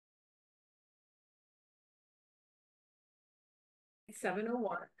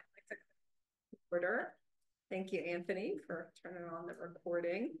7:01. Order. Thank you, Anthony, for turning on the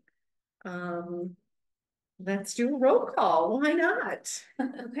recording. Let's do a roll call. Why not?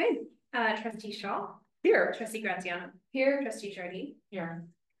 Okay. Trustee Shaul. Here. Trustee Graziano. Here. Trustee Jardine. Here.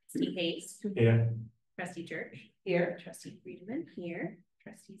 Trustee Hayes. Here. Trustee Jerch. Here. Trustee Friedeman. Here.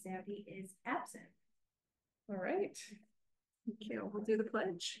 Trustee Zabby is absent. All right. Okay, we'll do the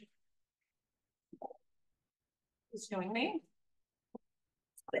pledge. Who's joining me?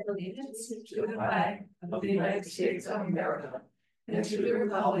 Allegiance to the flag of the United States of America and to the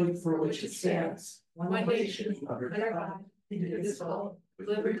republic for which it stands, one nation under God, indivisible, with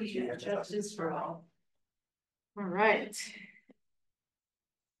liberty and justice for all. All right.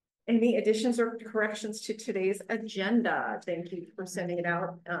 Any additions or corrections to today's agenda? Thank you for sending it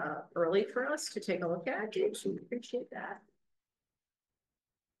out early for us to take a look at. We appreciate that.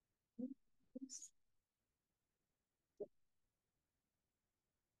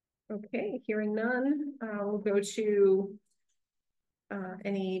 Okay, hearing none, we'll go to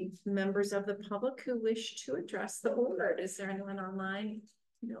any members of the public who wish to address the board. Is there anyone online?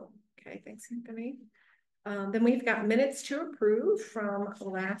 No. Okay, thanks, Anthony. Then we've got minutes to approve from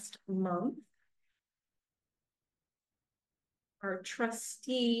last month. Our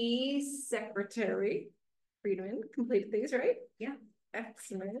trustee secretary, Friedeman, completed these, right? Yeah.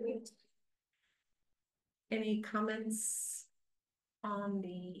 Excellent. Any comments on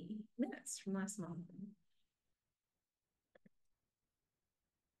the minutes from last month?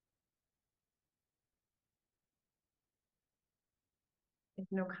 If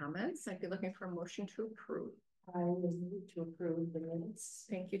no comments, I'd be looking for a motion to approve. I will move to approve the minutes.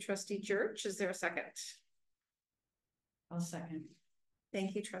 Thank you, Trustee Jerch. Is there a second? I'll second.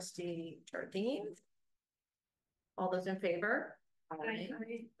 Thank you, Trustee Jardine. All those in favor? Aye.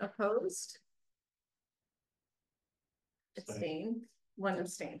 Opposed? Abstain. One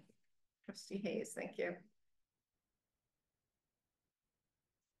abstain. Trustee Hayes, thank you.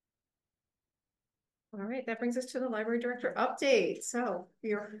 All right, that brings us to the library director update. So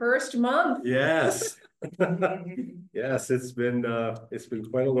your first month. Yes. Yes, it's been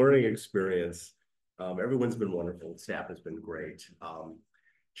quite a learning experience. Everyone's been wonderful. Staff has been great.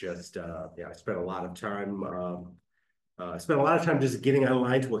 Yeah, I spent a lot of time just getting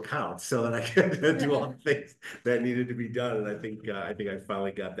online to accounts so that I could do all the things that needed to be done. And I think I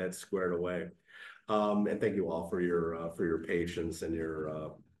finally got that squared away. And thank you all for your patience and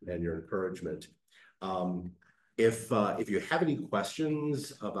your encouragement. If you have any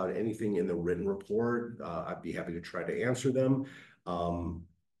questions about anything in the written report, I'd be happy to try to answer them.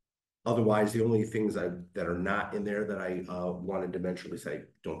 Otherwise, the only things that are not in there that I wanted to mention, at least I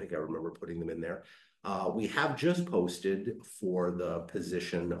don't think I remember putting them in there. We have just posted for the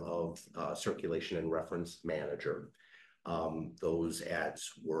position of circulation and reference manager. Those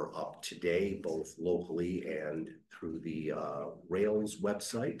ads were up today, both locally and through the Rails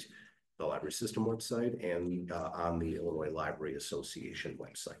website, the library system website, and on the Illinois Library Association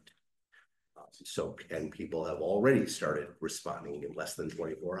website. And people have already started responding in less than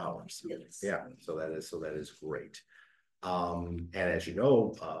 24 hours. Yes. Yeah, so that is great. And as you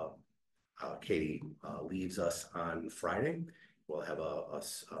know, Katie leaves us on Friday. We'll have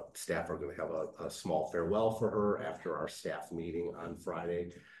staff are going to have a small farewell for her after our staff meeting on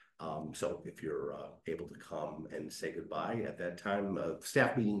Friday. So if you're able to come and say goodbye at that time,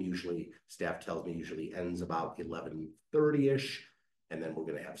 staff meeting staff tells me usually ends about 11:30-ish. And then we're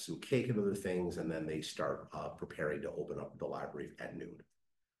going to have some cake and other things. And then they start preparing to open up the library at noon.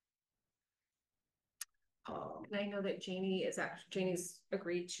 And I know that Janie's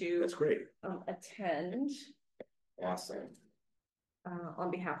agreed to. That's great. Attend. Awesome. On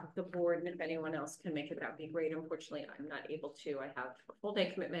behalf of the board, and if anyone else can make it, that'd be great. Unfortunately, I'm not able to. I have a full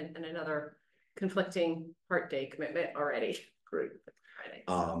day commitment and another conflicting part day commitment already. Great.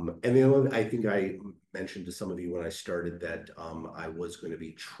 And the other, I think I mentioned to some of you when I started that I was going to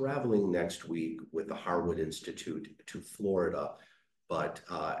be traveling next week with the Harwood Institute to Florida, but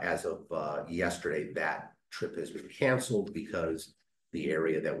as of yesterday, that trip has been canceled because the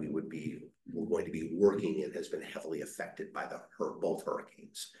area that we're going to be working in has been heavily affected by both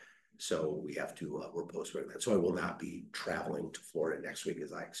hurricanes. So we have to we're postponing that. So I will not be traveling to Florida next week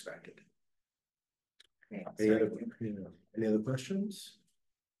as I expected. Any other questions?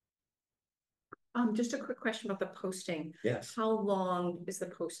 Just a quick question about the posting. Yes. How long is the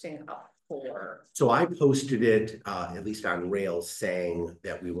posting up for? So I posted it, at least on Rails, saying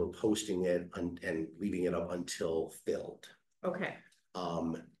that we were posting it and leaving it up until filled. Okay.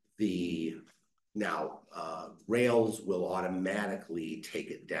 Rails will automatically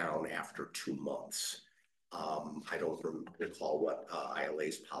take it down after 2 months. I don't recall what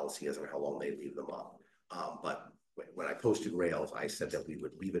ILA's policy is and how long they leave them up. But when I posted rails, I said that we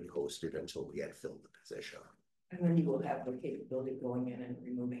would leave it posted until we had filled the position. And then you will have the capability of going in and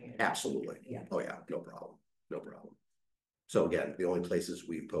removing it. Absolutely. Yeah. Oh yeah, no problem. No problem. So again, the only places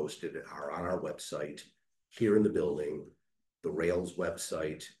we posted are on our website, here in the building, the Rails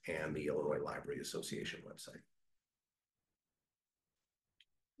website, and the Illinois Library Association website.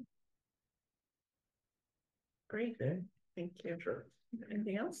 Great. Okay. Thank you. Sure.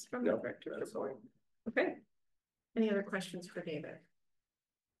 Anything else from No, the director? that's all. Okay. Any other questions for David?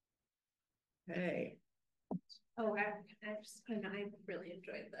 Okay. Oh, I just put in, I really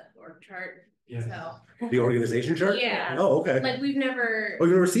enjoyed the org chart. Yeah. So The organization chart? Yeah. Oh, okay. like we've never. Oh,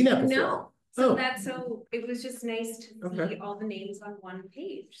 you've never seen that before? No. So Oh. that's so it was just nice to Okay. see all the names on one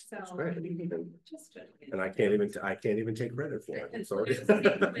page. So That's great. just And I can't even take credit for it. I'm sorry.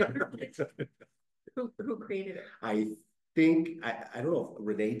 Who created it? I think I don't know if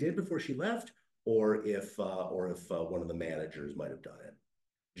Renee did before she left, or if one of the managers might have done it.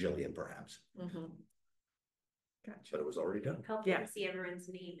 Jillian, perhaps. Mm-hmm. Gotcha. But it was already done. helpful to see everyone's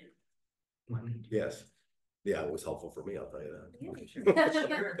name. Yes. Yeah, it was helpful for me, I'll tell you Yeah.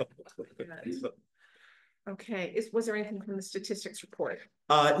 that. Okay. Was there anything from the statistics report?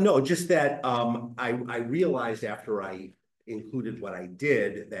 No, just that I realized after I included what I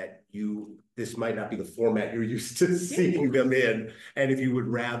did that this might not be the format you're used to seeing them in, and if you would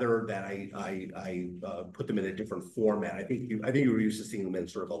rather that I put them in a different format. I think you were used to seeing them in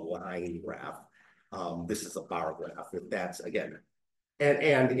sort of a line graph. This is a bar graph. If that's again,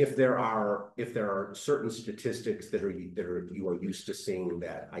 and if there are certain statistics that you are used to seeing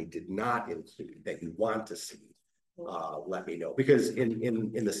that I did not include that you want to see, let me know, because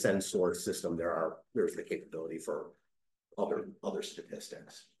in the SenSource system there's the capability for other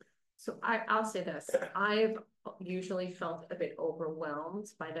statistics. So I'll say this, I've usually felt a bit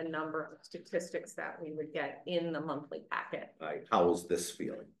overwhelmed by the number of statistics that we would get in the monthly packet. How is this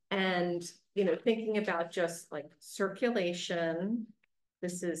feeling? And, thinking about just like circulation,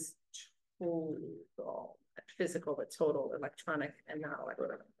 this is total, physical, but total, electronic and not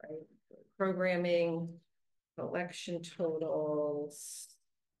electronic, right? Programming, election totals.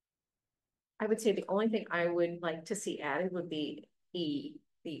 I would say the only thing I would like to see added would be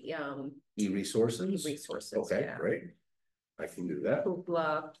e-resources. E-resources. Okay, yeah. great. I can do that.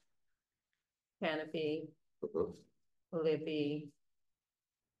 Hoopla, Canopy, Libby,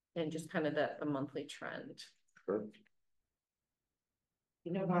 and just kind of the monthly trend. Sure.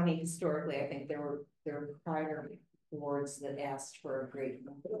 Bonnie, historically, I think there were prior boards that asked for a great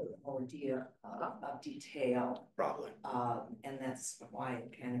more of detail. Probably. And that's why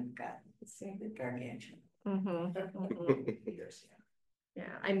it kind of got the gargantuan.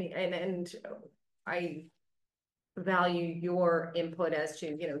 Yeah, I mean, and I value your input as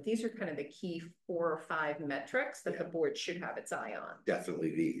to, these are kind of the key 4 or 5 metrics that the board should have its eye on.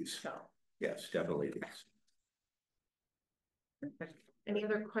 Definitely these. So. Yes, definitely these. Perfect. Any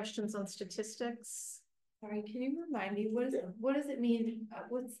other questions on statistics? Sorry, can you remind me what does it mean?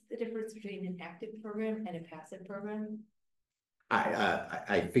 What's the difference between an active program and a passive program?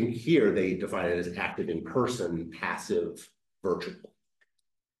 I think here they define it as active in person, passive, virtual.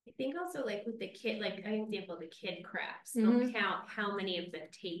 I think also like with the kid, like an example, the kid crafts, they'll count how many have been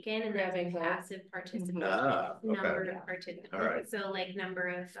taken, and that's a passive participation, number of participants. All right. So like number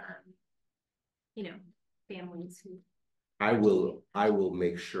of, families who. I will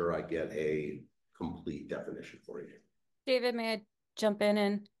make sure I get a complete definition for you. David, may I jump in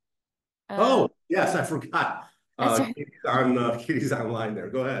and? Oh yes, I forgot. Kitty's online there.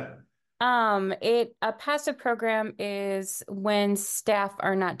 Go ahead. A passive program is when staff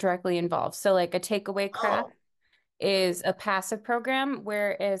are not directly involved. So like a takeaway craft is a passive program,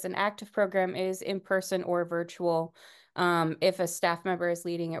 whereas an active program is in person or virtual. If a staff member is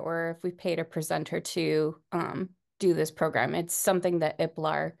leading it, or if we paid a presenter to do this program, it's something that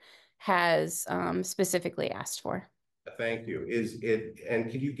IPLAR has specifically asked for. Thank you. And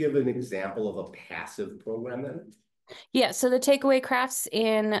can you give an example of a passive program then? Yeah, so the takeaway crafts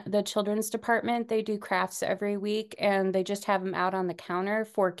in the children's department, they do crafts every week and they just have them out on the counter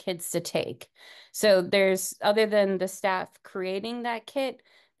for kids to take. So there's, other than the staff creating that kit,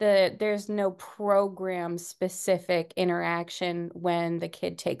 there's no program specific interaction when the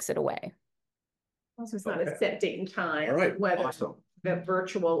kid takes it away. So it's not a set date and time. All right, whether awesome. The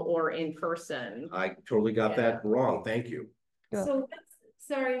virtual or in person. I totally got that wrong. Thank you. So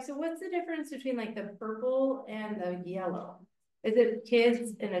what's the difference between like the purple and the yellow? Is it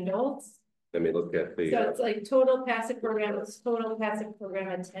kids and adults? Let me look at the. So it's like total passive program, it's total passive program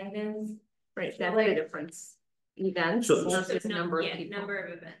attendance. Right, that's like- the difference. Events So- versus number of yeah, people. number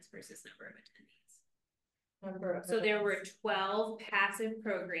of events versus number of attendees. So there were 12 passive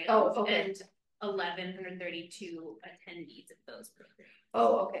programs. Oh, okay. And 1,132 attendees of those programs.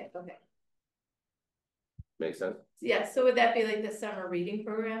 Oh, okay, okay. Makes sense? Yeah, so would that be like the summer reading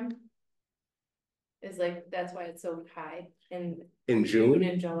program? Is like, that's why it's so high in In June June,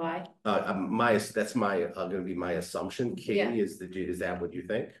 and July? that's my, gonna be my assumption. Katie, is that what you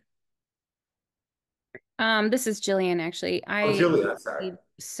think? This is Jillian, actually. Oh, Jillian, sorry.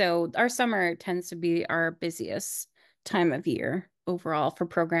 So our summer tends to be our busiest time of year overall for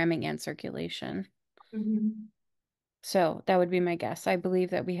programming and circulation. So that would be my guess. I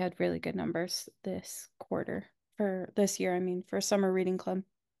believe that we had really good numbers this quarter for this year. I mean, for summer reading club.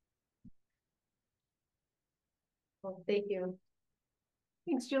 Well, thank you.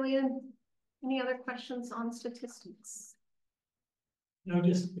 Thanks, Jillian. Any other questions on statistics? No,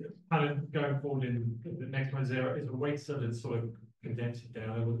 just kind of going forward in the next one, is there is a way so that sort of condense it down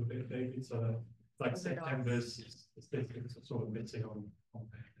a little bit, David, so that like September's statistics are sort of missing on that.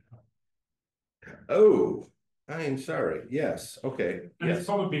 Oh, I am sorry. Yes, okay, And yes. it's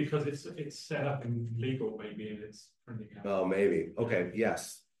probably because it's set up in legal maybe and it's printing out. Oh, maybe. Okay,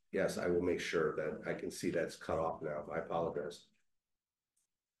 yes. Yes, I will make sure that I can see that's cut off now. I apologize.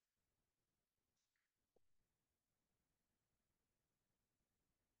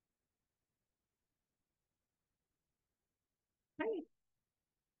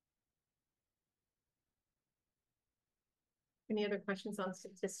 Any other questions on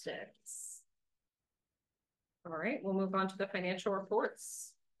statistics? All right, we'll move on to the financial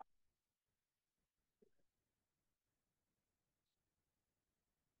reports.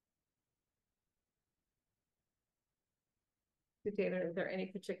 David, are there any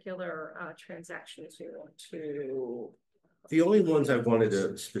particular transactions you want to? The only ones I wanted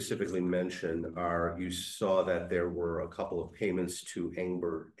to specifically mention are, you saw that there were a couple of payments to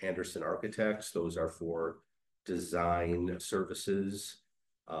Anderson Architects. Those are for design services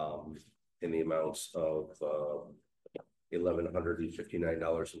in the amounts of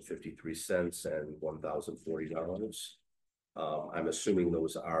 $1,159.53 and $1,040. I'm assuming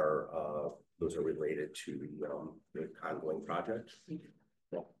those are related to the ongoing project.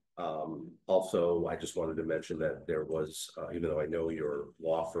 Also, I just wanted to mention that there was, even though I know your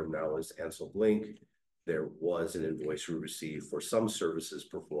law firm now is Ansel Blink, there was an invoice we received for some services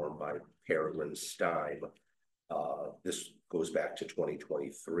performed by Peregrine Stein. This goes back to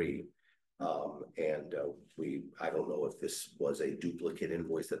 2023. I don't know if this was a duplicate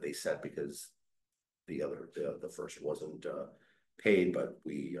invoice that they sent because the first wasn't paid, but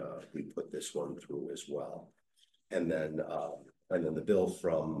we put this one through as well. And then the bill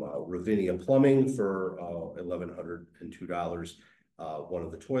from Ravinia Plumbing for $1,102. One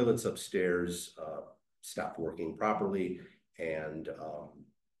of the toilets upstairs stopped working properly, and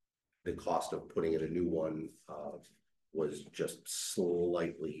the cost of putting in a new one was just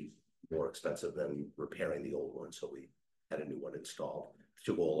slightly more expensive than repairing the old one. So we had a new one installed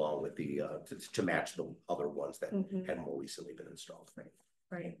to go along with the to match the other ones that had more recently been installed.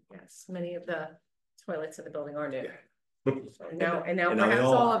 Right. Yes. Many of the toilets in the building are new. Yeah. And now they perhaps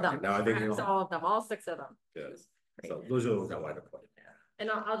all all are. of them. Now I think Perhaps all of them, all 6 of them. Yes. So those are the ones I wanted to point.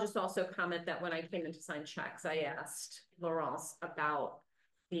 And I'll just also comment that when I came in to sign checks, I asked Laurence about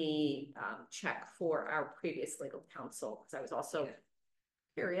the check for our previous legal counsel, because I was also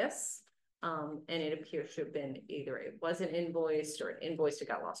curious. And it appears to have been either it wasn't invoiced or an invoice that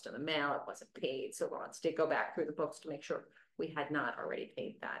got lost in the mail, it wasn't paid. So Laurence did go back through the books to make sure we had not already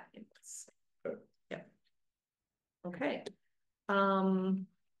paid that invoice. Yeah. Okay.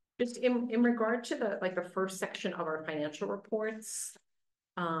 Just in regard to the first section of our financial reports,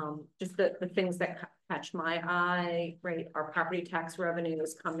 just the things that catch my eye, right? Our property tax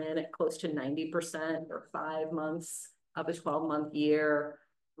revenues come in at close to 90% for 5 months of a 12-month year.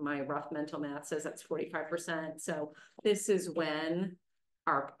 My rough mental math says that's 45%. So this is when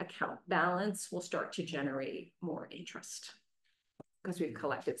our account balance will start to generate more interest because we've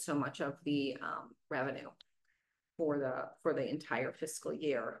collected so much of the revenue for the entire fiscal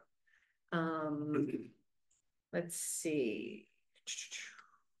year. Let's see.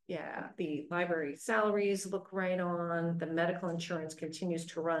 Yeah, the library salaries look right on. The medical insurance continues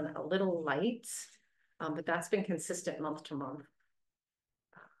to run a little light, but that's been consistent month to month.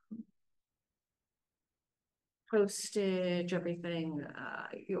 Postage, everything,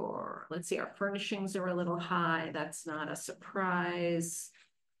 let's see, our furnishings are a little high. That's not a surprise.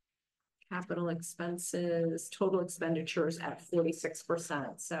 Capital expenses, total expenditures at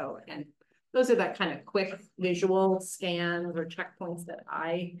 46%. So, and those are that kind of quick visual scans or checkpoints that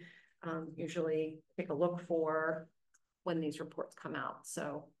I usually take a look for when these reports come out.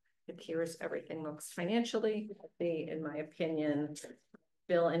 So it appears everything looks financially healthy, in my opinion.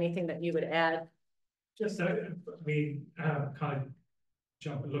 Bill, anything that you would add? Just, kind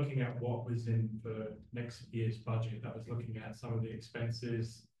of looking at what was in the next year's budget. I was looking at some of the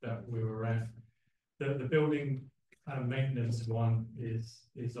expenses that we were at. The building maintenance one is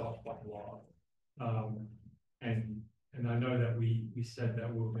off by a lot. And I know that we said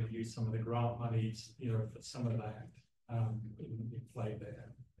that we're going to use some of the grant monies, for some of that in play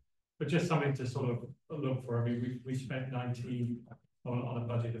there. But just something to sort of look for. I mean, we spent 19 on a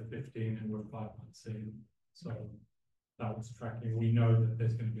budget of 15, and we're 5 months in. So that was tracking. We know that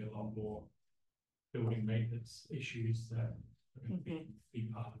there's going to be a lot more building maintenance issues that are going to be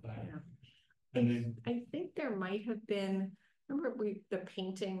part of that. Yeah. And then I think there might have been, remember the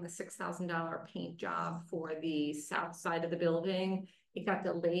painting, the $6,000 paint job for the south side of the building. It got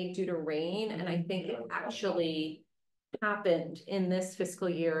delayed due to rain, and I think it actually happened in this fiscal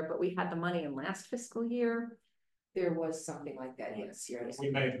year, but we had the money in last fiscal year. There was something like that, yes. we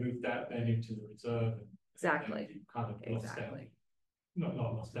may have moved that then into the reserve. Exactly. And kind of lost out. Not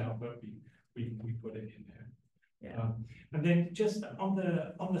lost out, but we put it in there. Yeah. And then just on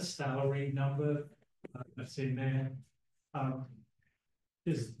the salary number that's in there,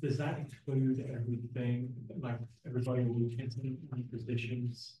 does that include everything, like everybody will be in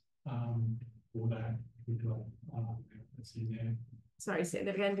positions for that? That's in there. Sorry, say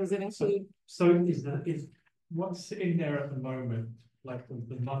that again. Does it include? So is what's in there at the moment, like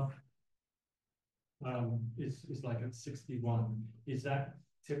the month is like at 61. Is that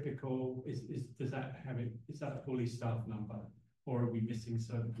typical? Does that have it? Is that a fully staffed number, or are we missing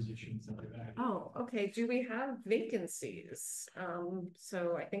certain positions that we've added? Oh, okay. Do we have vacancies?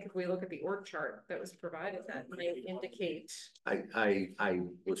 So I think if we look at the org chart that was provided, that might indicate. I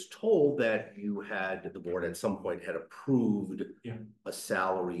was told that the board at some point had approved a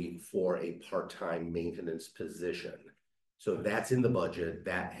salary for a part-time maintenance position. So that's in the budget.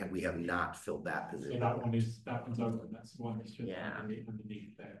 We have not filled that position. So that one's open. That's the one that's just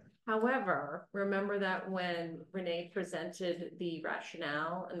underneath there. However, remember that when Renee presented the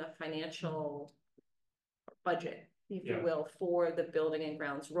rationale and the financial budget, if you will, for the building and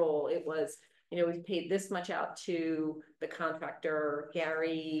grounds role, it was, we've paid this much out to the contractor,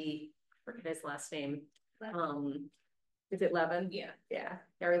 Gary, I forget his last name. Is it Levin? Yeah.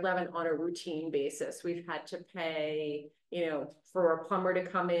 Gary Levin on a routine basis. We've had to pay, for a plumber to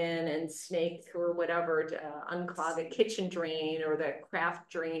come in and snake or whatever to unclog a kitchen drain or the craft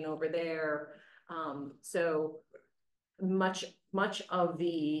drain over there. So much of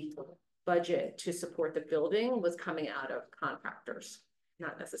the budget to support the building was coming out of contractors,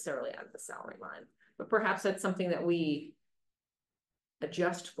 not necessarily out of the salary line. But perhaps that's something that we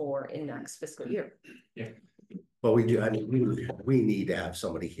adjust for in next fiscal year. Yeah. Well, we do. I mean, we need to have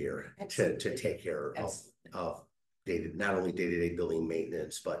somebody here to take care of not only day-to-day building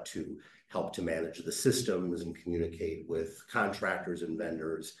maintenance, but to help to manage the systems and communicate with contractors and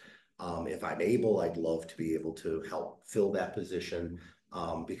vendors. If I'm able, I'd love to be able to help fill that position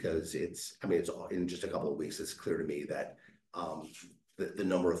because it's in just a couple of weeks, it's clear to me that the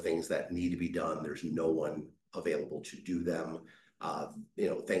number of things that need to be done, there's no one available to do them.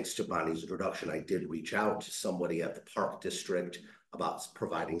 Thanks to Bonnie's introduction, I did reach out to somebody at the Park District about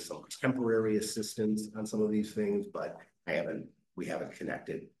providing some temporary assistance on some of these things, but we haven't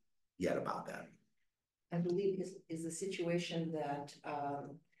connected yet about that. I believe is the situation that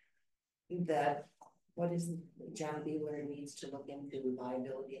what is John Beeler needs to look into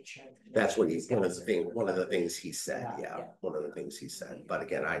liability insurance. That's what one of the things he said. One of the things he said. But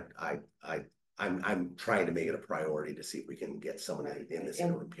again, I'm trying to make it a priority to see if we can get someone in this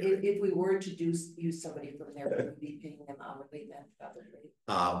interim period. If we were to use somebody from there, would we be paying them hourly then?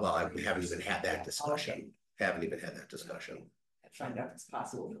 Well, we haven't even had that discussion. Okay. Haven't even had that discussion. Find out if it's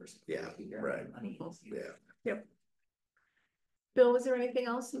possible first. Yeah, right. Yeah. Yep. Bill, was there anything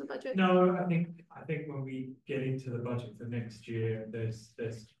else in the budget? No, I think when we get into the budget for next year, there's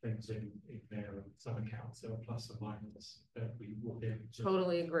things in there, some accounts, so plus or minus that we will get.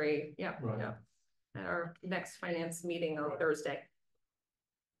 Totally agree. Yeah. Right. Yeah. At our next finance meeting on Thursday.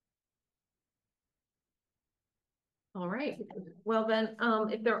 All right. Well then,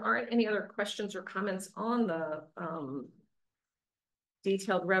 if there aren't any other questions or comments on the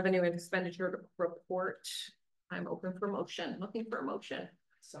detailed revenue and expenditure report, I'm open for motion, looking for a motion.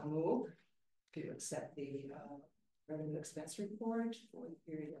 So move to accept the revenue expense report for the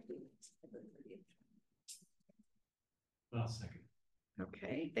period of September 30th. Last second.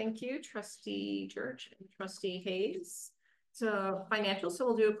 Okay, thank you, Trustee Jerch and Trustee Hayes. financial, so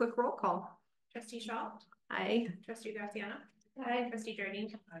we'll do a quick roll call. Trustee Shaul. Aye. Trustee Graziano. Aye. Trustee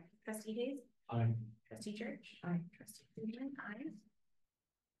Jardine. Aye. Trustee Hayes. Aye. Trustee Jerch. Aye. Trustee Friedeman. Aye.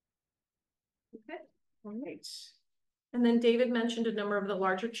 Okay, all right. And then David mentioned a number of the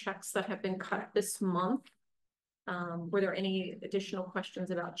larger checks that have been cut this month. Were there any additional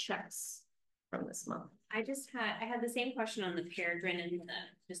questions about checks from this month? I had the same question on the Peregrine and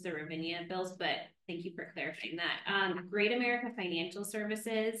just the Ravinia bills, but thank you for clarifying that. Great America Financial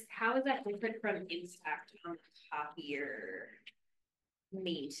Services, how is that different from impact on the copier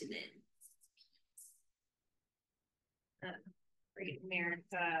maintenance? Great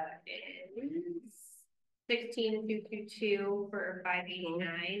America is 16,222 for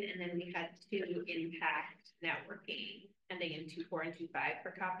 589, and then we had 2 impact networking ending in 24 and 25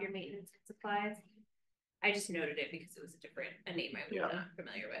 for copier maintenance and supplies. I just noted it because it was a name I was not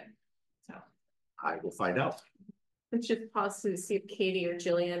familiar with. So I will find out. Let's just pause to see if Katie or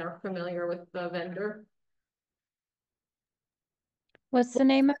Jillian are familiar with the vendor. What's the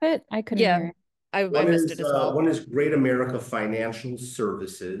name of it? I couldn't hear it. I missed it as well. One is Great America Financial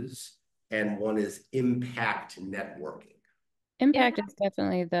Services, and one is Impact Networking. Impact is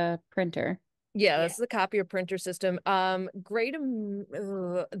definitely the printer. Yeah, that's the copier printer system. That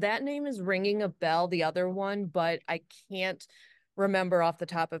name is ringing a bell, the other one, but I can't remember off the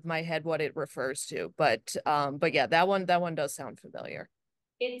top of my head what it refers to. But yeah, that one does sound familiar.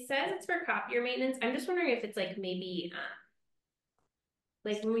 it says it's for copier maintenance. I'm just wondering if it's like maybe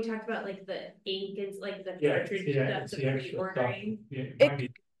like when we talked about like the ink and like the cartridge stuff, the pre-ordering. Yeah, it might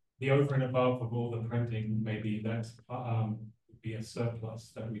be the over and above of all the printing. Maybe that's be a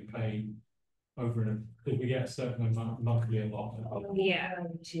surplus that we pay over and because we get a certain amount monthly allotment. Yeah.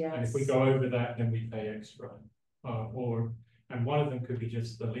 And if we go over that, then we pay extra. And one of them could be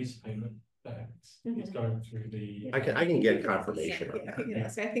just the lease payment that is going through the. I can get confirmation on that.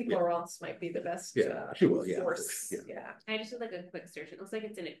 Yes, I think Laurel's might be the best. She will. Yeah. Source. Yeah. I just did like a quick search. It looks like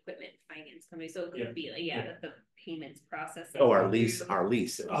it's an equipment finance company, so it could be like that the payments process. Oh, our lease.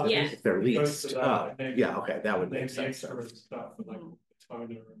 Yeah. If they're leased. Yeah. Okay, that would make sense. sense. Stuff like toner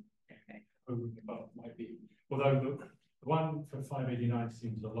and over and above might be. Although the one for 589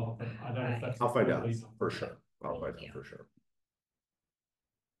 seems a lot, but I don't know if that's. I'll find out for sure. I'll find out for sure.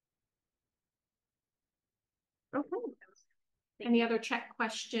 Okay. Any other check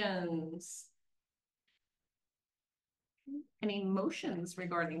questions? Any motions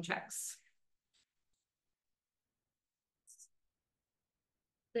regarding checks?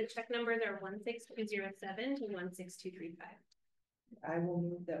 The check numbers are 16207 to 16235. I will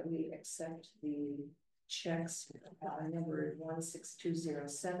move that we accept the checks number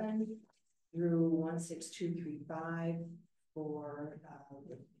 16207 through 16235 for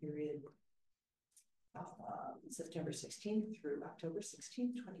the period September 16th through October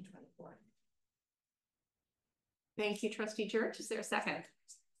 16th, 2024. Thank you, Trustee Jerch. Is there a second?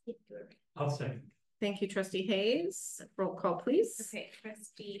 I'll say. Thank you, Trustee Hayes. Roll call, please. Okay,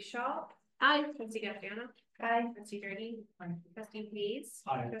 Trustee Shaul. Aye. Trustee Graziano. Aye. Trustee Jardine. Aye. Trustee Hayes.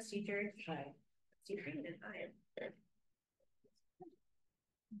 Aye. Trustee Jerch. Aye. Trustee Friedeman. Aye.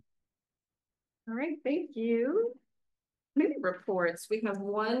 All right, thank you. Committee reports. We have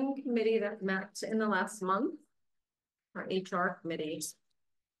one committee that met in the last month. Our HR committee.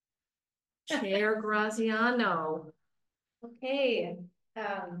 Chair Graziano. Okay,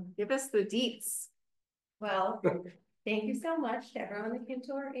 Give us the deets. well, thank you so much to everyone that came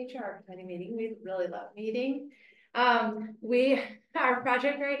to our HR committee meeting. We really love meeting. Our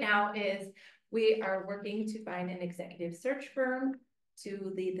project right now is we are working to find an executive search firm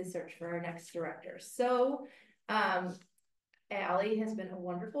to lead the search for our next director. So, Allie has been a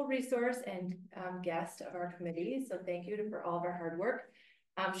wonderful resource and guest of our committee. So thank you for all of our hard work.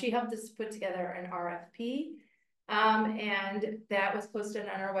 She helped us put together an RFP. And that was posted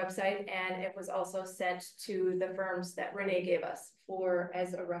on our website, and it was also sent to the firms that Renee gave us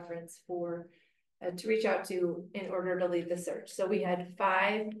as a reference for to reach out to in order to lead the search. So we had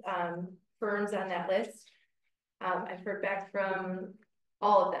 5 firms on that list. I've heard back from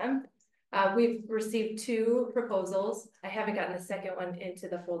all of them. We've received 2 proposals. I haven't gotten the second one into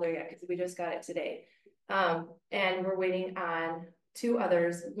the folder yet because we just got it today. And we're waiting on 2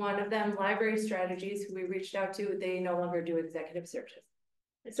 others. One of them, Library Strategies, who we reached out to, they no longer do executive searches.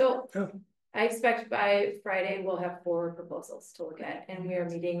 So I expect by Friday we'll have 4 proposals to look at, and we are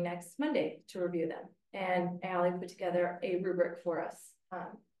meeting next Monday to review them. And Allie put together a rubric for us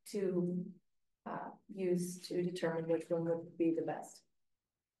to use to determine which one would be the best.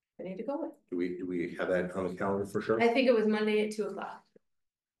 I need to go with. Do we have that on the calendar for sure? I think it was Monday at 2 o'clock.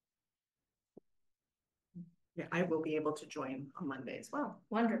 Yeah, I will be able to join on Monday as well.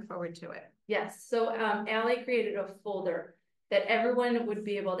 Wonderful. Forward to it. Yes, so Ally created a folder that everyone would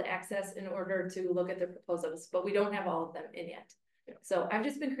be able to access in order to look at the proposals, but we don't have all of them in yet. So I've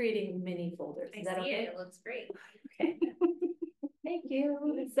just been creating mini folders. I Is that see okay? it looks great. Okay. Thank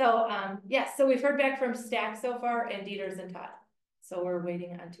you. So yes, so we've heard back from Stack so far and Dieters and Todd. So we're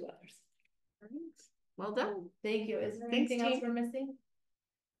waiting on 2 others. Well done. Thank you. Is there Thanks, anything else team. we're missing?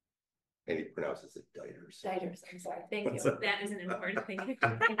 And he pronounces it Dieters. Dieters, I'm sorry. Thank you. What's up? That is an important thing.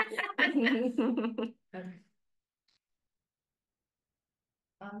 Okay.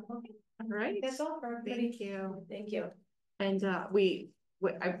 Okay. All right. That's all for everybody. Thank you. Thank you. And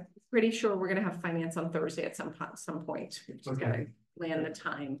I'm pretty sure we're gonna have finance on Thursday at some point. We just Okay. gotta land the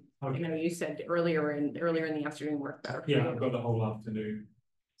time. I Okay. know you said earlier in the afternoon worked better. for Yeah, you. I've got the whole afternoon.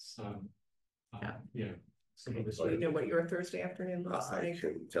 So, Yeah. yeah. Some of this. Do you know what your Thursday afternoon looks I like?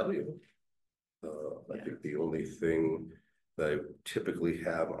 can tell you. I Yeah. think the only thing that I typically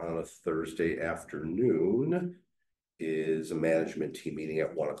have on a Thursday afternoon is a management team meeting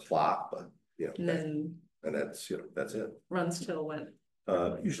at 1 o'clock, but And then and that's, that's it. runs till when?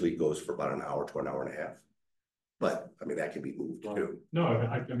 Usually goes for about an hour to an hour and a half. But I mean, that can be moved too. No,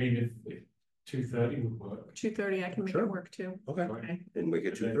 I mean, if 2:30 would work. 2:30, I can make Sure. it work too. Okay, Okay, and make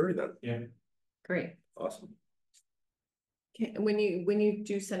it 2:30 then. Yeah. great. Awesome. Okay, when you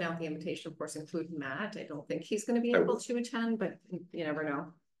do send out the invitation, of course, include Matt. I don't think he's gonna be I able will. to attend, but you never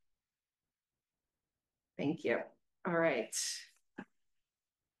know. Thank you. All right.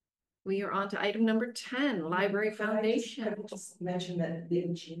 We are on to item number 10, Library Foundation. I just mentioned that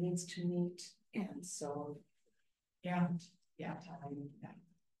BMG needs to meet, and so, yeah, time, yeah.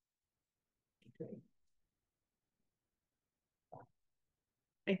 Great.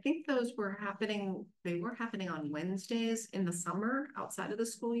 I think those were happening, they were happening on Wednesdays in the summer outside of the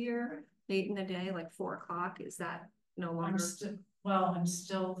school year, late in the day, like 4 o'clock. Is that no longer? I'm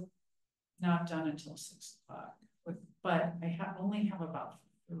still not done until 6 o'clock, but I only have about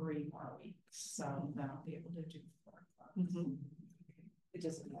 3 more weeks, so then I'll be able to do 4 o'clock. Mhm. It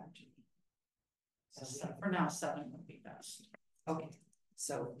doesn't have to be. So for now, 7 would be best. Okay,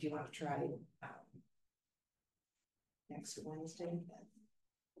 so do you want to try next Wednesday?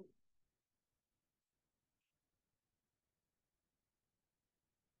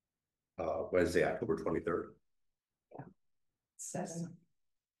 Wednesday, October 23rd. 7.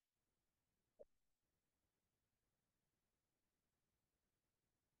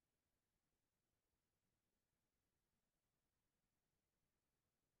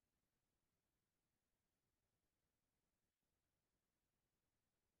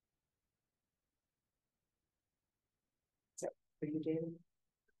 For you, David?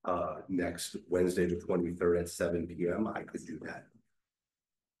 Next Wednesday, the 23rd at 7 p.m. I could do that.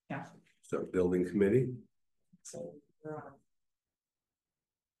 Yeah. So building committee. So we're on.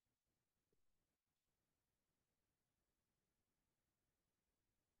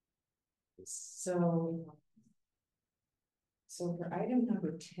 So for item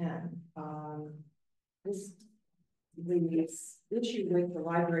number 10, this the issue with the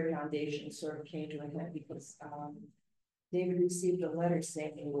Library Foundation sort of came to a head because David received a letter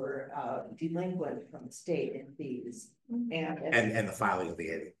saying they were delinquent from the state in fees, And the filing of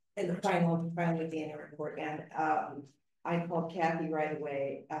the annual. and the filing of the annual report. And I called Kathy right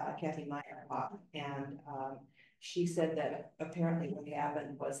away, Kathy Meyer, and she said that apparently what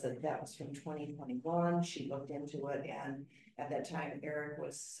happened was that was from 2021. She looked into it, and at that time Eric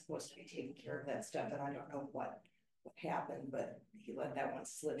was supposed to be taking care of that stuff, and I don't know what happened, but he let that one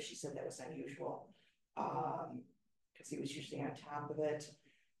slip. She said that was unusual because he was usually on top of it.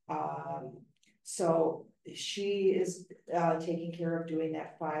 So she is taking care of doing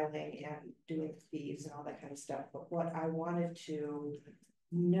that filing and doing the fees and all that kind of stuff. But what I wanted to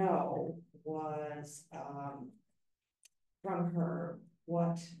know was from her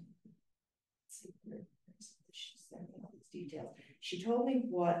what, let's see, she sent me all these details. She told me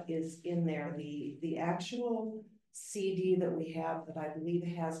what is in there, the actual CD that we have that I believe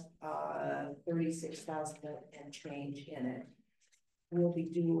has 36,000 and change in it will be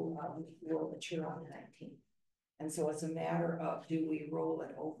due, will mature on the 19th. And so it's a matter of, do we roll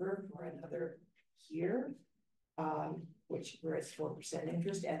it over for another year? Which where it's 4%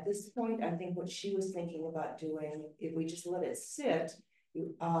 interest. At this point, I think what she was thinking about doing, if we just let it sit,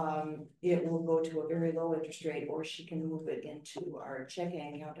 it will go to a very low interest rate, or she can move it into our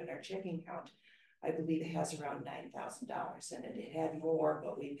checking account, and our checking account, I believe it has around $9,000 in it. It had more,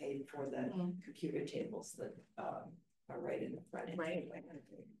 but we paid for the computer tables that are right in the front end. Right.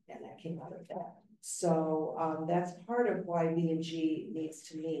 And that came out of that. So that's part of why B&G needs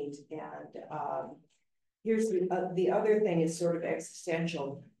to meet, and here's the other thing is sort of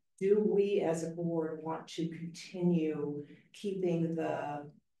existential. Do we as a board want to continue keeping the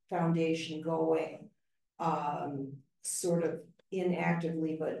foundation going, sort of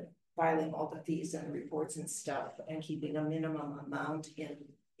inactively, but filing all the fees and the reports and stuff and keeping a minimum amount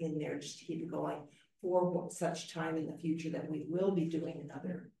in there just to keep it going for such time in the future that we will be doing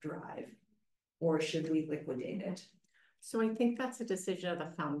another drive? Or should we liquidate it? So I think that's a decision of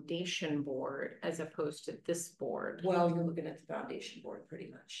the foundation board as opposed to this board. Well, you're looking at the foundation board pretty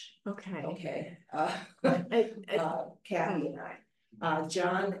much. Okay. Okay. I- Kathy and I,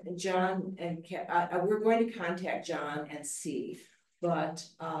 John and we're going to contact John and see, but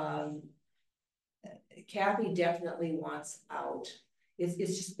Kathy definitely wants out.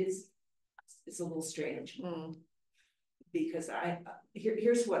 It's a little strange. Because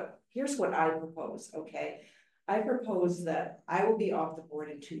here's what I propose, okay? I propose that I will be off the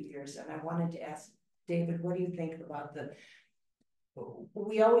board in 2 years, and I wanted to ask David, what do you think about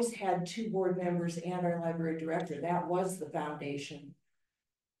we always had 2 board members and our library director. That was the foundation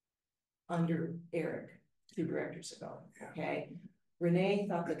under Eric 2 directors ago, okay? Renee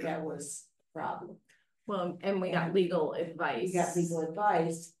thought that was a problem. Well, and we got legal advice. We got legal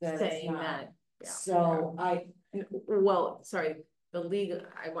advice saying that. Yeah. So well, sorry,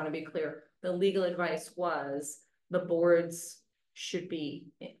 I want to be clear. The legal advice was the boards should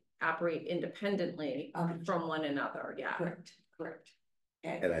operate independently from one another. Yeah. Correct.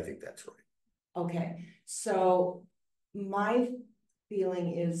 Okay. And I think that's right. Okay, so my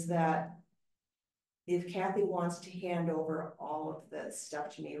feeling is that if Kathy wants to hand over all of the stuff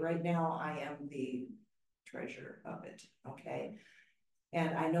to me, right now I am the treasurer of it, okay?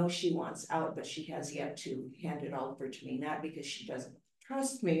 And I know she wants out, but she has yet to hand it over to me, not because she doesn't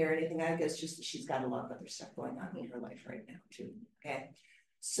trust me or anything. I guess just that she's got a lot of other stuff going on in her life right now too. Okay.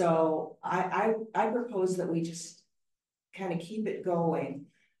 So I propose that we just kind of keep it going.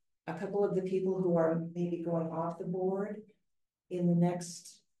 A couple of the people who are maybe going off the board in the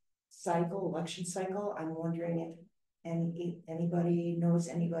next election cycle, I'm wondering if anybody knows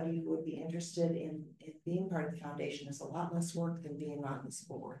anybody who would be interested in being part of the foundation. Is a lot less work than being on this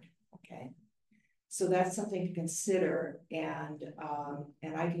board. Okay. So that's something to consider, and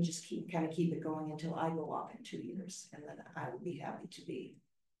I can just keep it going until I go off in 2 years, and then I will be happy to be,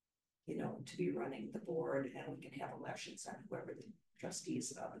 to be running the board, and we can have elections on whoever the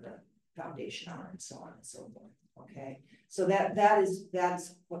trustees of the foundation are, and so on and so forth. Okay, so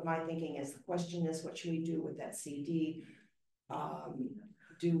that's what my thinking is. The question is, what should we do with that CD?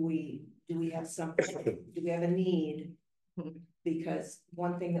 Do we have something? Do we have a need? Because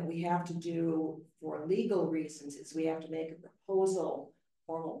one thing that we have to do for legal reasons is we have to make a formal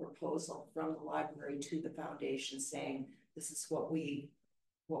proposal from the library to the foundation saying, this is what we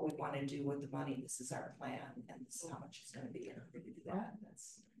want to do with the money. This is our plan, and this is how much it's going to be in order to do that.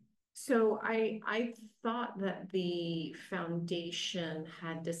 So I thought that the foundation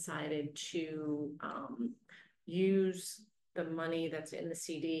had decided to use the money that's in the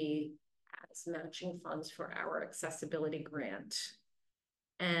CD as matching funds for our accessibility grant.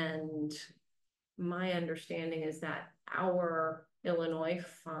 And my understanding is that our Illinois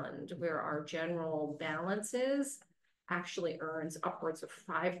fund, where our general balance is, actually earns upwards of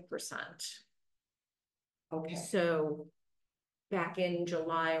 5%. Okay. So back in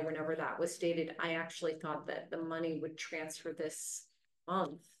July or whenever that was stated, I actually thought that the money would transfer this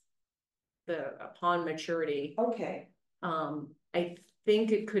month, upon maturity. Okay. I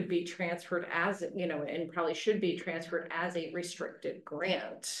think it could be transferred as, and probably should be transferred as a restricted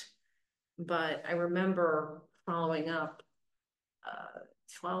grant. But I remember following up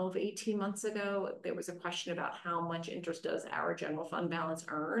 18 months ago, there was a question about how much interest does our general fund balance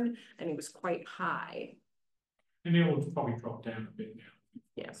earn, and it was quite high. And it will probably drop down a bit now.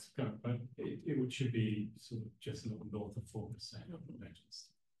 Yes. But it should be sort of just a little north of 4%.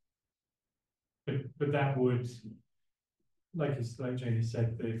 But that would, like Janie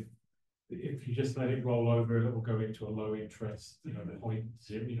said, if you just let it roll over, it will go into a low interest,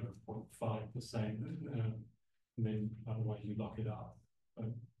 0.5%, and then otherwise you lock it up.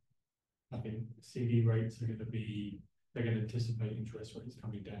 But I think CD rates are going to they're going to anticipate interest rates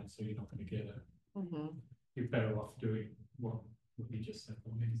coming down, so you're not going to get it. You're better off doing what you just said,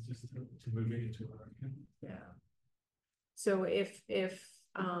 just to move it into our account. Yeah. So if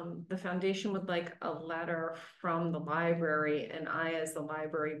the foundation would like a letter from the library, and I, as the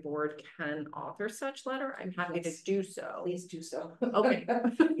library board, can author such letter, I'm happy to do so. Please do so. Okay.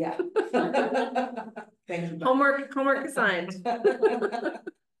 Yeah. Thank you. Homework assigned.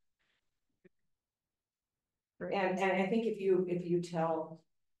 And I think if you tell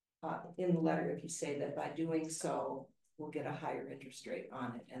in the letter, if you say that by doing so, we'll get a higher interest rate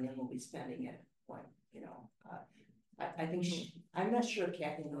on it, and then we'll be spending it when, you know, I think I'm not sure if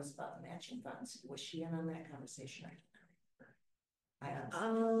Kathy knows about the matching funds. Was she in on that conversation?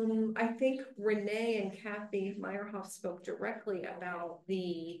 I think Renee and Kathy Meyerhoff spoke directly about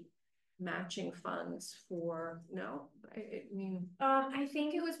the matching funds for, no, I mean. I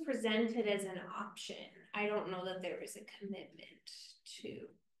think it was presented as an option. I don't know that there was a commitment to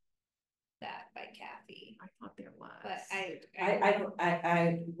that by Kathy. I thought there was. But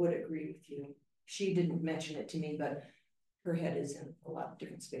I would agree with you. She didn't mention it to me, but her head is in a lot of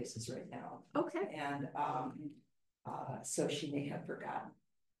different spaces right now. Okay. And so she may have forgotten.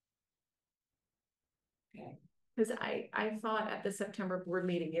 Okay. Because I thought at the September board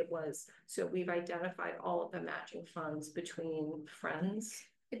meeting it was, so we've identified all of the matching funds between Friends.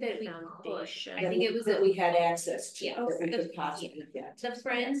 that we Foundation. could. I think it was that we had access to. Yeah, that we the- could possibly get. the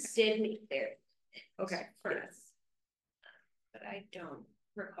Friends did meet there. Okay. For us. But I don't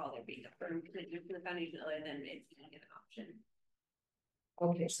recall there being a firm commitment from the foundation other than it's being an option.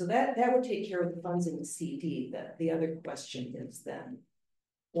 Okay, so that would take care of the funds in the CD. The other question is then,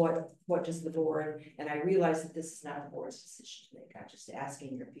 what does the board, and I realize that this is not the board's decision to make, I'm just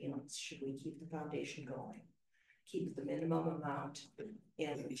asking your feelings. Should we keep the foundation going? Keep the minimum amount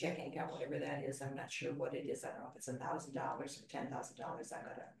in the checking account, whatever that is. I'm not sure what it is. I don't know if it's $1,000 or $10,000.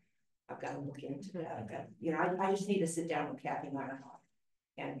 I've got to look into that. I've got, you know, I just need to sit down with Kathy Meyerhoff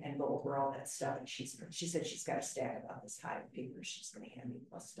and go over all that stuff. And she said she's got a stack about this high of papers. She's going to hand me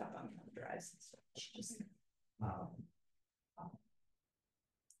plus stuff on the drives and stuff. She just,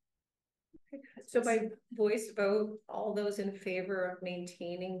 So by voice vote, all those in favor of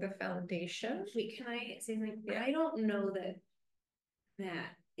maintaining the foundation? Wait, can I say something? Yeah. I don't know that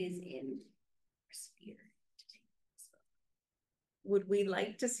that is in our sphere. Would we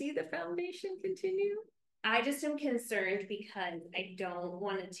like to see the foundation continue? I just am concerned because I don't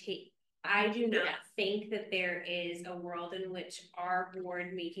want to I do not think that there is a world in which our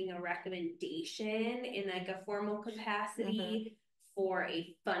board making a recommendation in like a formal capacity for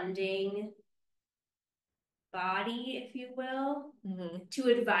a funding body, if you will, to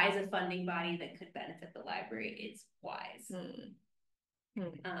advise a funding body that could benefit the library is wise.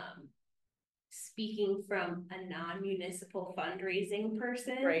 Speaking from a non-municipal fundraising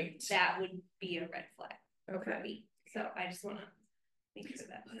person, Right. that would be a red flag for Okay. me. So I just want to make sure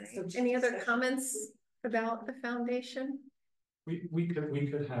that. So any other comments about the foundation? We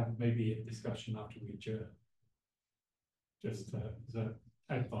could have maybe a discussion after we adjourn. Just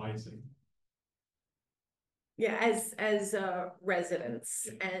advising. Yeah, as residents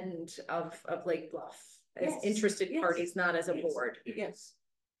and of Lake Bluff, as interested parties, not as a board. yes.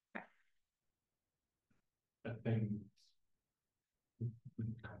 I think we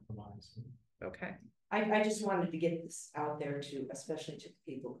can compromise. Okay. I just wanted to get this out there to, especially to the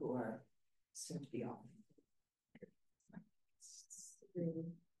people who are soon to be on.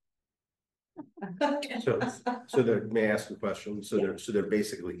 So there, may I ask a question? So there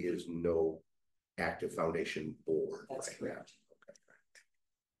basically is no active foundation board That's right now. correct.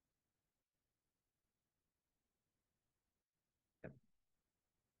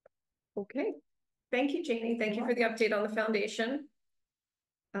 Okay. Thank you, Janie. Thank you for the update on the foundation.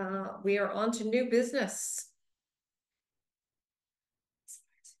 We are on to new business.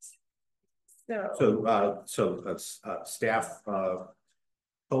 So staff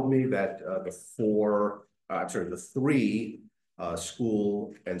told me that the three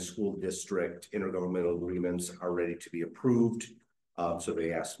school and school district intergovernmental agreements are ready to be approved. So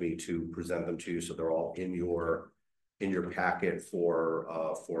they asked me to present them to you. So they're all in your packet for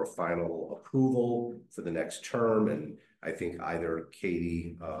a final approval for the next term. And I think either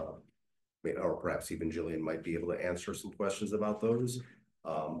Katie or perhaps even Jillian might be able to answer some questions about those.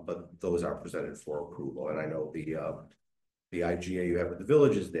 But those are presented for approval. And I know the IGA you have with the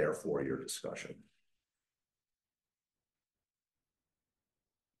village is there for your discussion.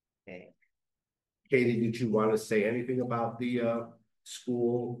 Okay. Katie, did you want to say anything about the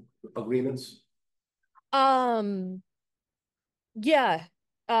school agreements? Yeah.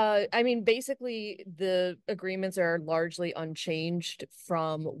 I mean, basically the agreements are largely unchanged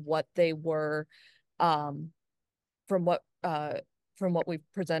from what they were, from what we've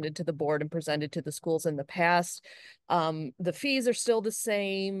presented to the board and presented to the schools in the past. The fees are still the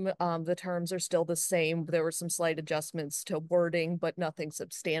same. The terms are still the same. There were some slight adjustments to wording, but nothing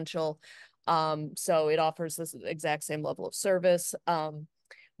substantial. So it offers this exact same level of service.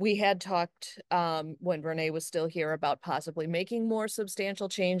 we had talked when Renee was still here about possibly making more substantial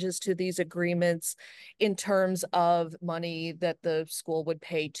changes to these agreements in terms of money that the school would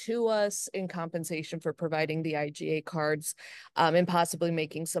pay to us in compensation for providing the IGA cards, and possibly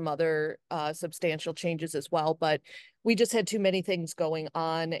making some other substantial changes as well. But we just had too many things going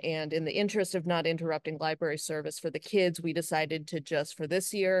on, and in the interest of not interrupting library service for the kids, we decided to just for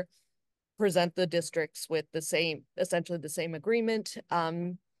this year present the districts with the same, essentially the same agreement,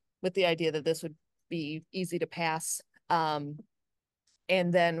 with the idea that this would be easy to pass. And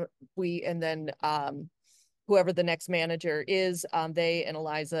then whoever the next manager is, they and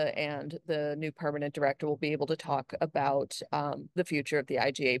Eliza and the new permanent director will be able to talk about the future of the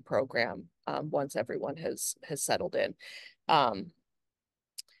IGA program once everyone has settled in.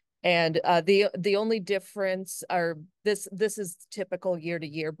 The only difference are this is typical year to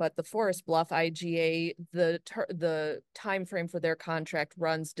year, but the Forest Bluff IGA, the time frame for their contract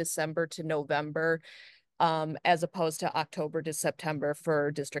runs December to November, as opposed to October to September for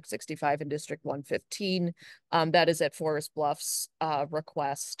District 65 and District 115. That is at Forest Bluff's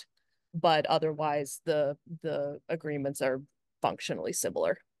request, but otherwise the agreements are functionally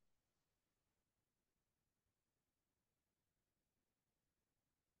similar.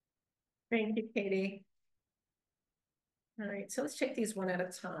 Thank you, Katie. All right, so let's take these one at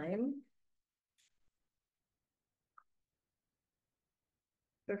a time.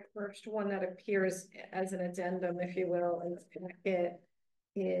 The first one that appears as an addendum, if you will, in the packet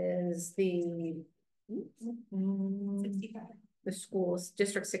is the 65. The schools,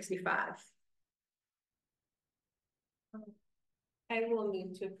 District 65. I will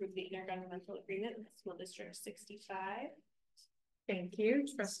move to approve the intergovernmental agreement with School District 65. Thank you,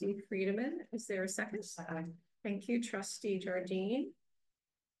 Trustee Friedeman. Is there a second? Thank you, Trustee Jardine.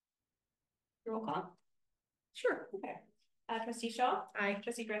 Roll call. Sure. Okay. Trustee Shaul. Aye.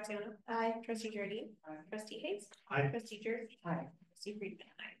 Trustee Graziano. Aye. Trustee Jardine. Aye. Trustee Hayes. Aye. Trustee Jerch. Aye. Trustee Friedeman.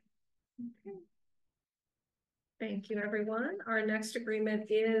 Aye. Okay. Thank you, everyone. Our next agreement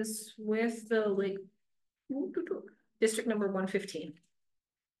is with the District number 115.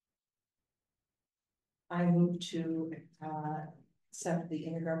 I move to accept the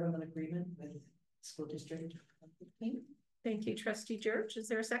intergovernmental agreement with School District 115. Thank you, Trustee Jerch. Is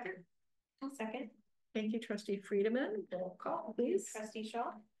there a second? I'll second. Thank you, Trustee Friedeman. Roll call, please. Trustee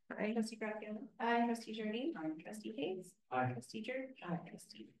Shaul. Aye. Trustee Graziano. Aye. Trustee Jardine. Aye. Trustee Hayes. Aye. Trustee Jerch. Aye.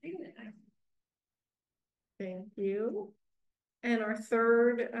 Trustee Friedeman. Aye. Thank you. And our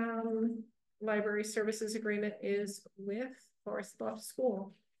third library services agreement is with Forest Bluff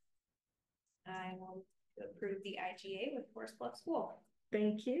School. I will approve the IGA with Forest Bluff School.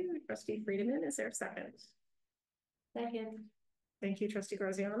 Thank you, Trustee Friedeman. Is there a second? Second. Thank you, Trustee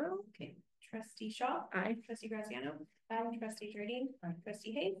Graziano. Okay. Trustee Shaw. Aye. Trustee Graziano. Aye. Trustee Jardine. Aye.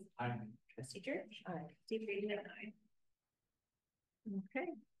 Trustee Hayes. Aye. Trustee Jerch. Aye. Trustee Friedman. Aye. Okay.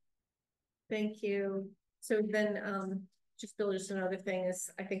 Thank you. So then, just Bill, just another thing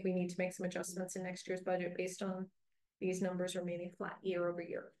is, I think we need to make some adjustments in next year's budget based on these numbers remaining flat year over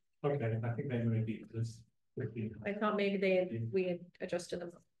year. Okay, I think they may be this 15. I thought maybe we had adjusted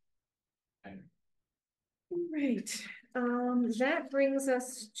them. Right. That brings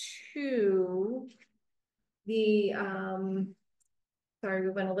us to the sorry, we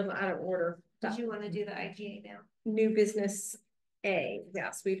went a little out of order. Did you want to do the IGA now? New business A.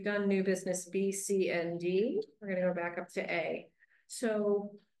 Yes, we've done new business B, C, and D. We're gonna go back up to A.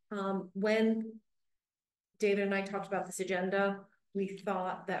 So when David and I talked about this agenda, we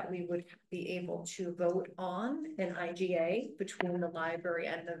thought that we would be able to vote on an IGA between the library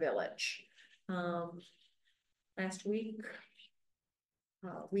and the village. Last week,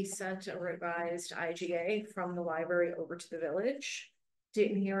 we sent a revised IGA from the library over to the village.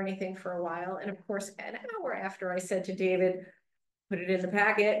 Didn't hear anything for a while. And of course, an hour after I said to David, put it in the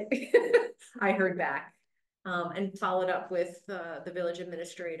packet, I heard back and followed up with the village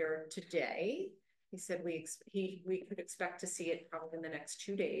administrator today. He said we could expect to see it probably in the next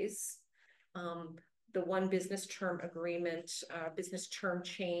 2 days. The one business term agreement, business term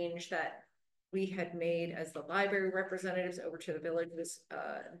change that we had made as the library representatives over to the village was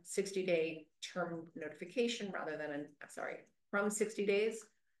 60-day term notification rather than from 60 days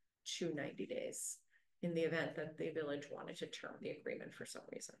to 90 days in the event that the village wanted to term the agreement for some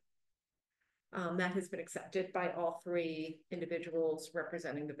reason. That has been accepted by all three individuals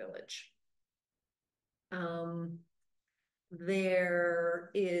representing the village. There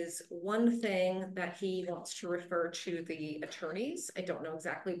is one thing that he wants to refer to the attorneys. I don't know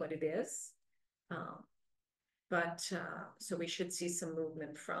exactly what it is. So we should see some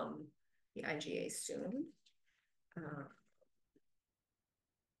movement from the IGA soon.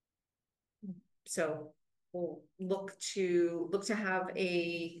 So we'll look to have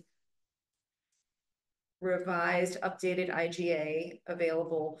a revised, updated IGA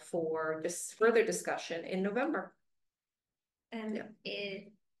available for just further discussion in November. And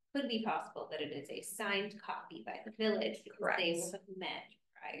it could be possible that it is a signed copy by the village because they will have met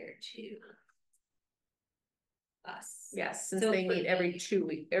prior to us. Yes, since So they meet every 2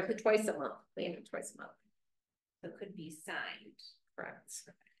 weeks, every twice a month. They meet twice a month. So it could be signed. Correct.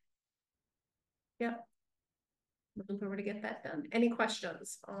 Yep. Looking forward to get that done. Any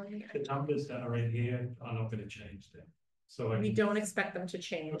questions on The numbers that are in here are not going to change then. So we don't expect them to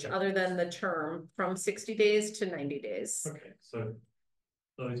change other than the term from 60 days to 90 days. Okay, so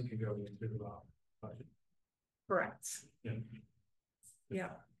those can go into our budget. Correct. Yeah.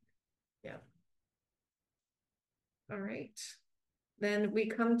 Yeah. Yeah. All right. Then we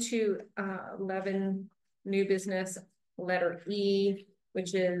come to 11 new business, letter E,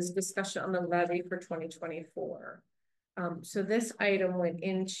 which is discussion on the levy for 2024. So this item went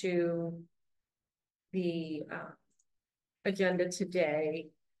into the agenda today,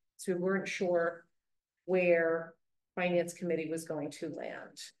 so we weren't sure where Finance Committee was going to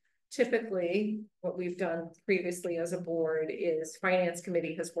land. Typically, what we've done previously as a board is Finance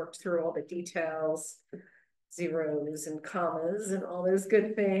Committee has worked through all the details, zeros and commas and all those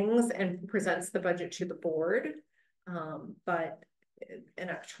good things, and presents the budget to the board. But an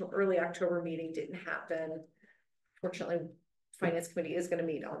early October meeting didn't happen. Fortunately, Finance Committee is going to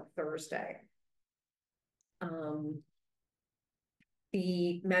meet on Thursday.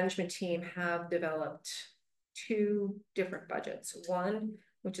 The management team have developed 2 different budgets. One,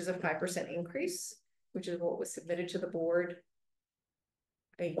 which is a 5% increase, which is what was submitted to the board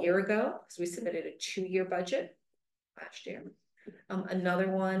a year ago, because we submitted a 2-year budget last year. Another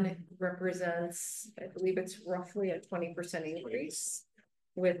one represents, I believe it's roughly a 20% increase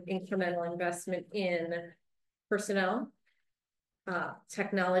with incremental investment in personnel,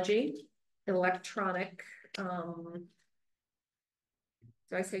 technology, electronic,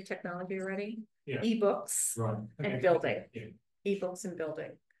 did I say technology already? Yeah. Ebooks, Right. Okay. and building. Yeah. Ebooks and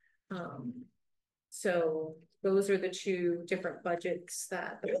building. So those are the 2 different budgets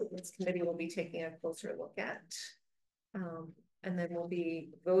that the Finance Committee will be taking a closer look at. And then we'll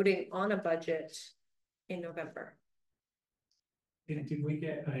be voting on a budget in November. Did we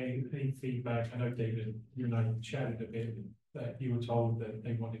get a feedback? I know, David, you and I chatted a bit that you were told that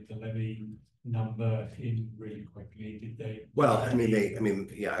they wanted the levy number in really quickly. Did they? Well,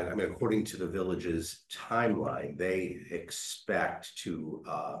 according to the village's timeline, they expect to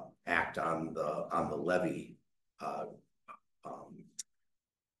act on the levy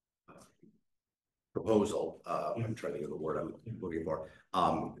proposal. I'm trying to think of the word I'm looking for,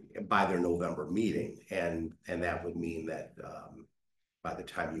 by their November meeting, and that would mean that by the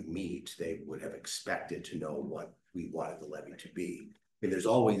time you meet, they would have expected to know what we wanted the levy to be. I mean, there's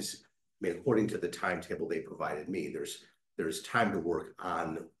always, according to the timetable they provided me, there's time to work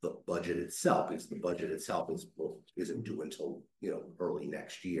on the budget itself, because the budget itself isn't due until early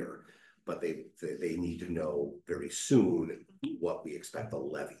next year. But they need to know very soon what we expect the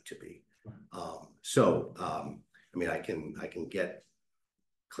levy to be. I can get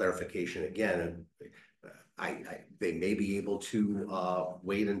clarification again. They may be able to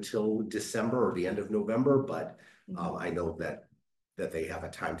wait until December or the end of November, but I know that they have a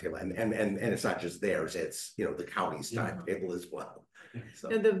timetable, and it's not just theirs; it's the county's timetable as well.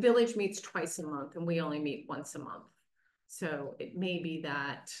 So the village meets twice a month, and we only meet once a month. So it may be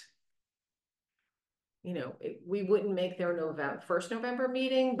that we wouldn't make their first November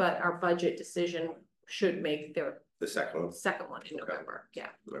meeting, but our budget decision should make the second one in November. Yeah.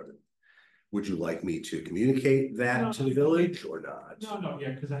 Would you like me to communicate that to the village or not? No,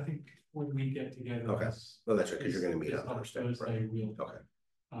 yeah, because I think when we get together. Okay. Well, that's right, because you're going to meet on Thursday. Right?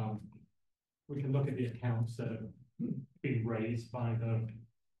 We can look at the accounts that have been raised by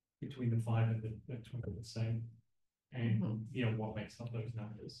between the 5 and the 20%, and what makes up those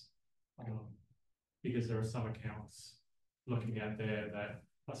numbers. Because there are some accounts looking at there that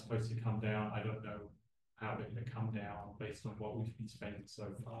are supposed to come down. I don't know how they're going to come down based on what we've been spending so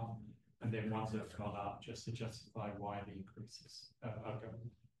far. And then ones that have gone up just to justify why the increases are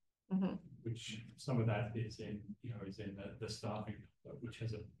going. Which some of that is in the staffing, which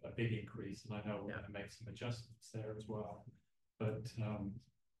has a big increase, and I know we're going to make some adjustments there as well. But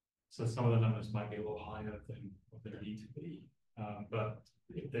so some of the numbers might be a little higher than what they need to be. But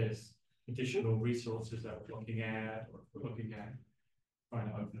if there's additional resources that we're looking at, or if we're looking at trying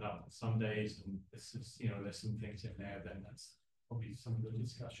to open up on Sundays, and this is there's some things in there, then that's probably some of the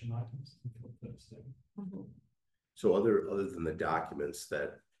discussion items for Thursday. So other than the documents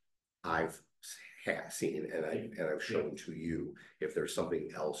that I've have seen, and I've shown to you. If there's something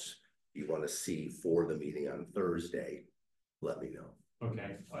else you want to see for the meeting on Thursday, let me know.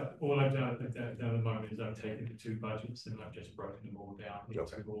 Okay, all I've done at the moment is I've taken the two budgets and I've just broken them all down into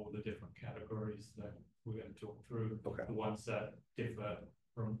all the different categories that we're going to talk through. Okay. The ones that differ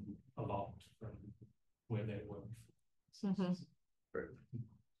from a lot from where they were. Great.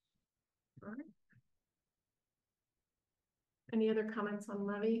 All right. Any other comments on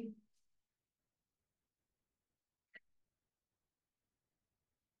levy?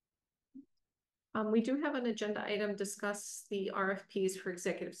 We do have an agenda item, discuss the RFPs for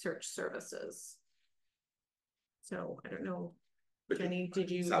executive search services. So I don't know, Jenny,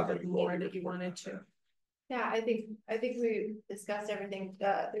 did you have more that you wanted to? Yeah, I think we discussed everything.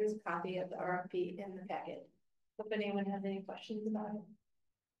 There's a copy of the RFP in the packet. If anyone has any questions about it.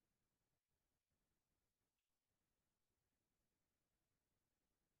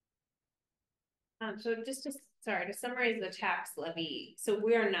 So just to summarize the tax levy, so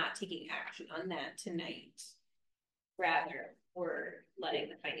we're not taking action on that tonight. Rather, we're letting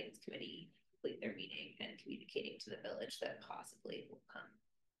the finance committee complete their meeting and communicating to the village that possibly will come.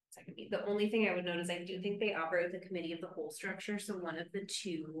 Second meeting. The only thing I would note is I do think they operate with the committee of the whole structure. So one of the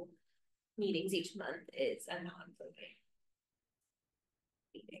two meetings each month is a non-voting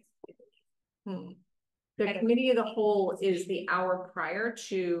meeting. The committee of the whole is the hour prior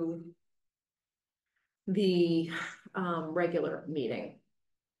to the regular meeting.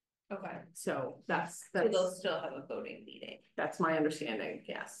 Okay. So that's So they'll still have a voting meeting. That's my understanding,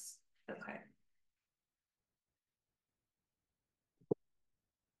 yes. Okay.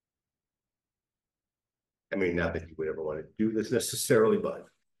 I mean, not that you would ever want to do this necessarily, but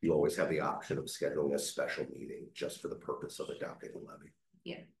you always have the option of scheduling a special meeting just for the purpose of adopting the levy.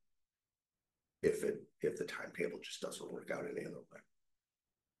 Yeah. If the timetable just doesn't work out any other way.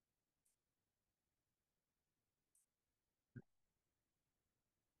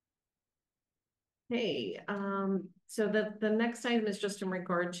 Hey, so the next item is just in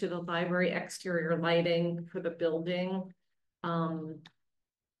regard to the library exterior lighting for the building.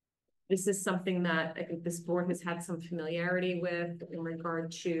 This is something that I think this board has had some familiarity with in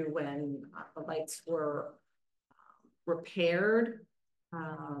regard to when the lights were repaired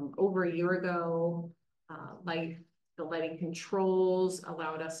over a year ago. The lighting controls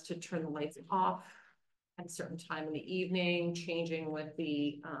allowed us to turn the lights off at a certain time in the evening, changing with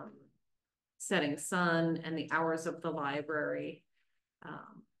the setting sun and the hours of the library.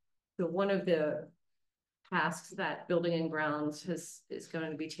 So one of the tasks that Building and Grounds is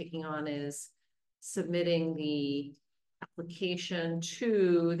going to be taking on is submitting the application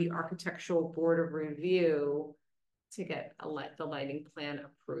to the Architectural Board of Review to get the lighting plan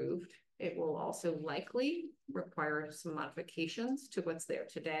approved. It will also likely require some modifications to what's there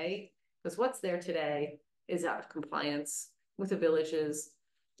today, because what's there today is out of compliance with the village's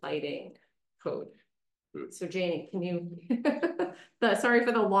lighting code. So Janie, can you, sorry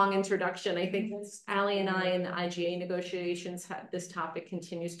for the long introduction. I think Allie and I in the IGA negotiations this topic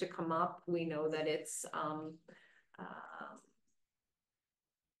continues to come up. We know that it's on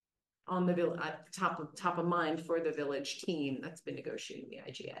the top of mind for the village team that's been negotiating the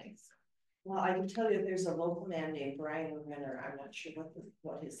IGA. Well, I can tell you there's a local man named Brian Renner. I'm not sure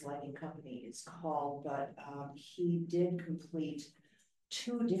what his lighting company is called, but he did complete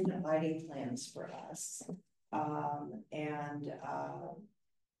 2 different lighting plans for us.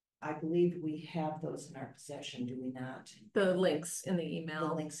 I believe we have those in our possession, do we not? The links in the email.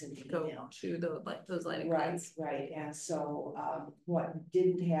 The links in the go email. to those lighting plans. Right. And so what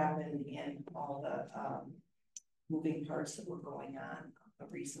didn't happen in all the moving parts that were going on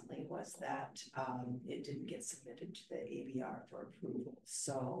recently was that it didn't get submitted to the ABR for approval.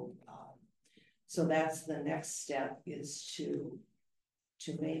 So so that's the next step, is to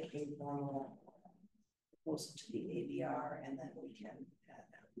make a formal proposal to the ABR, and then we can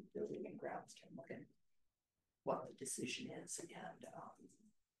Building and Grounds can look at what the decision is and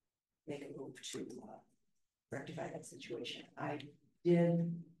make a move to rectify that situation. I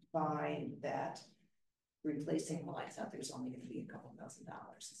did find that replacing the lights out there's only going to be a couple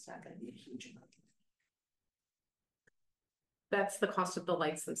 $1,000. It's not going to be a huge amount. That's the cost of the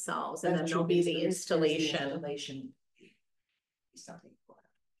lights themselves, and then there'll be the installation. Something for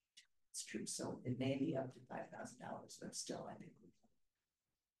it. It's true. So it may be up to $5,000, but still, I think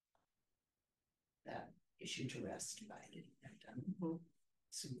that issue to rest by getting that done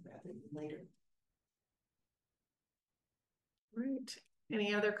sooner rather than later. Right.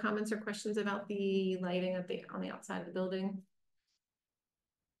 Any other comments or questions about the lighting on the outside of the building?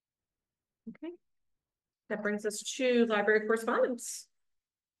 Okay. That brings us to library correspondence.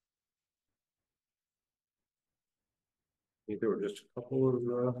 think there were just a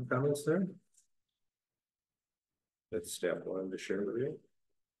couple of comments there that staff wanted to share with you.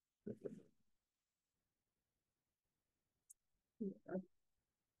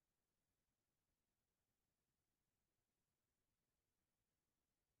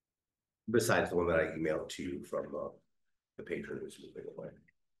 Besides the one that I emailed to you from the patron who's moving away.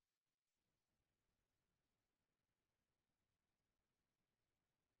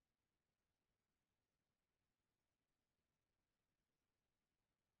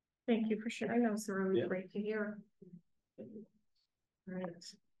 Thank you for sharing. That was really great to hear. All right.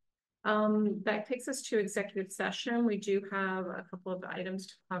 That takes us to executive session. We do have a couple of items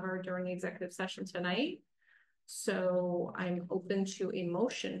to cover during the executive session tonight. So I'm open to a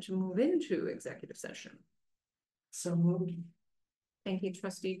motion to move into executive session. So moved. Thank you,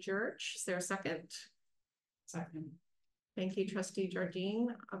 Trustee Jerch. Is there a second? Second. Thank you, Trustee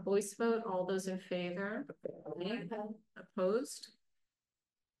Jardine. A voice vote. All those in favor? Opposed?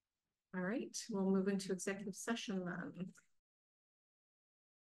 All right, we'll move into executive session then.